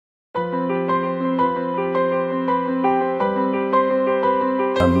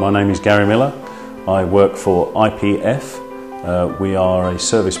My name is Gary Miller. I work for IPF. We are a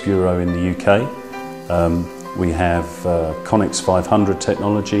service bureau in the UK. We have Connex500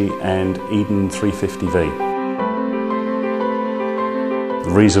 technology and Eden350V.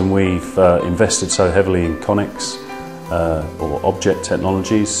 The reason we've invested so heavily in Connex or Objet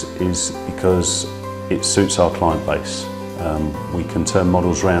technologies is because it suits our client base. We can turn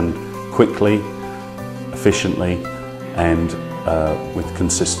models around quickly, efficiently and with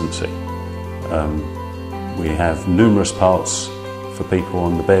consistency. We have numerous parts for people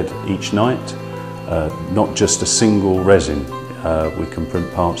on the bed each night, not just a single resin. We can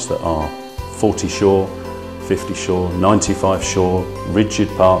print parts that are 40 Shore, 50 Shore, 95 Shore, rigid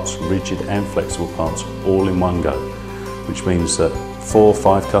parts, rigid and flexible parts, all in one go, which means that 4 or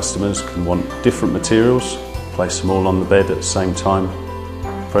 5 customers can want different materials, place them all on the bed at the same time,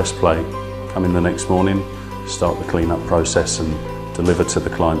 press play, come in the next morning, start the clean-up process and deliver to the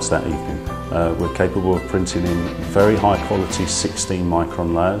clients that evening. We're capable of printing in very high quality 16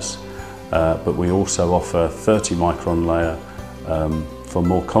 micron layers, but we also offer 30 micron layer for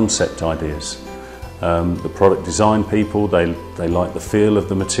more concept ideas. The product design people, they like the feel of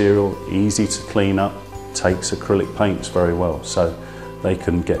the material, easy to clean up, takes acrylic paints very well, so they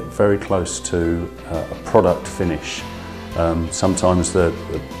can get very close to a product finish. Sometimes the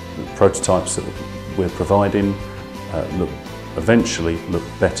prototypes that we're providing eventually look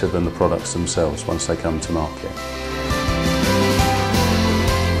better than the products themselves once they come to market.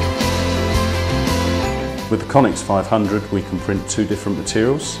 With the Connex500 we can print 2 different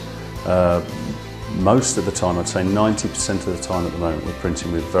materials. Most of the time, I'd say 90% of the time at the moment, we're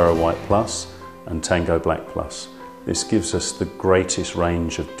printing with Vera White Plus and Tango Black Plus. This gives us the greatest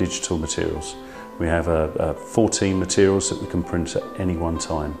range of digital materials. We have 14 materials that we can print at any one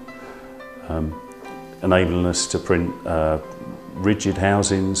time, enabling us to print rigid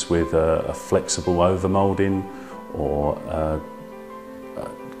housings with a flexible overmoulding or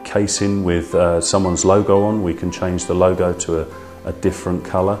casing with someone's logo on. We can change the logo to a different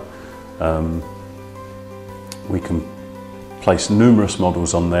colour. We can place numerous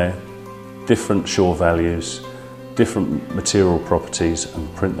models on there, different shore values, different material properties,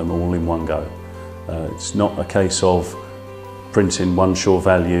 and print them all in one go. It's not a case of printing one shore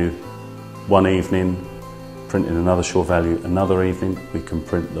value one evening, printing another shore value another evening. We can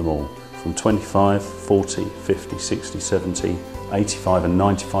print them all from 25, 40, 50, 60, 70, 85 and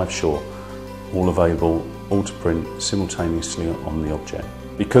 95 shore, all available, all to print simultaneously on the object.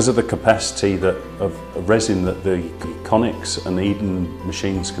 Because of the capacity of resin that the Connex and Eden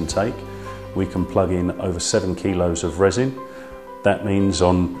machines can take, we can plug in over 7 kilos of resin. That means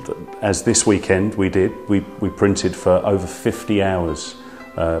as this weekend we printed for over 50 hours,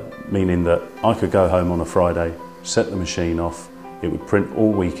 meaning that I could go home on a Friday, set the machine off, it would print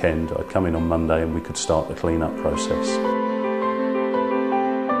all weekend, I'd come in on Monday and we could start the clean-up process.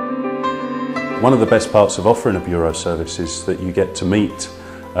 One of the best parts of offering a bureau service is that you get to meet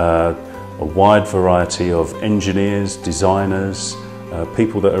a wide variety of engineers, designers,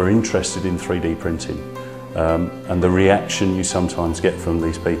 people that are interested in 3D printing. And the reaction you sometimes get from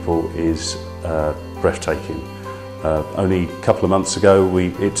these people is breathtaking. Only a couple of months ago,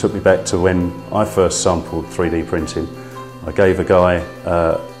 it took me back to when I first sampled 3D printing. I gave a guy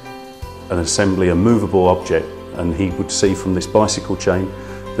an assembly, a movable object, and he would see from this bicycle chain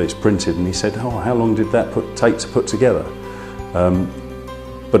that it's printed, and he said, "Oh, how long did that take to put together?"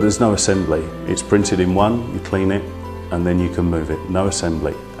 But there's no assembly. It's printed in one, you clean it, and then you can move it. No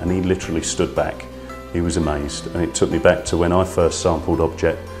assembly. And he literally stood back. He was amazed. And it took me back to when I first sampled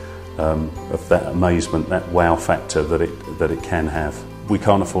Objet, of that amazement, that wow factor that it can have. We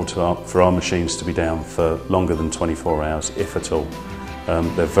can't afford for our machines to be down for longer than 24 hours, if at all.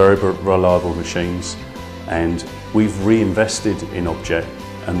 They're very reliable machines, and we've reinvested in Objet,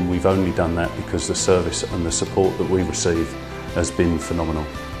 and we've only done that because the service and the support that we receive has been phenomenal.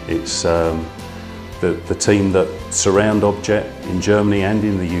 It's the team that surround Objet in Germany and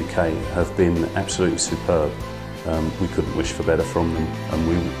in the UK have been absolutely superb. We couldn't wish for better from them, and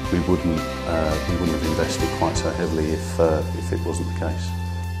we wouldn't have invested quite so heavily if it wasn't the case.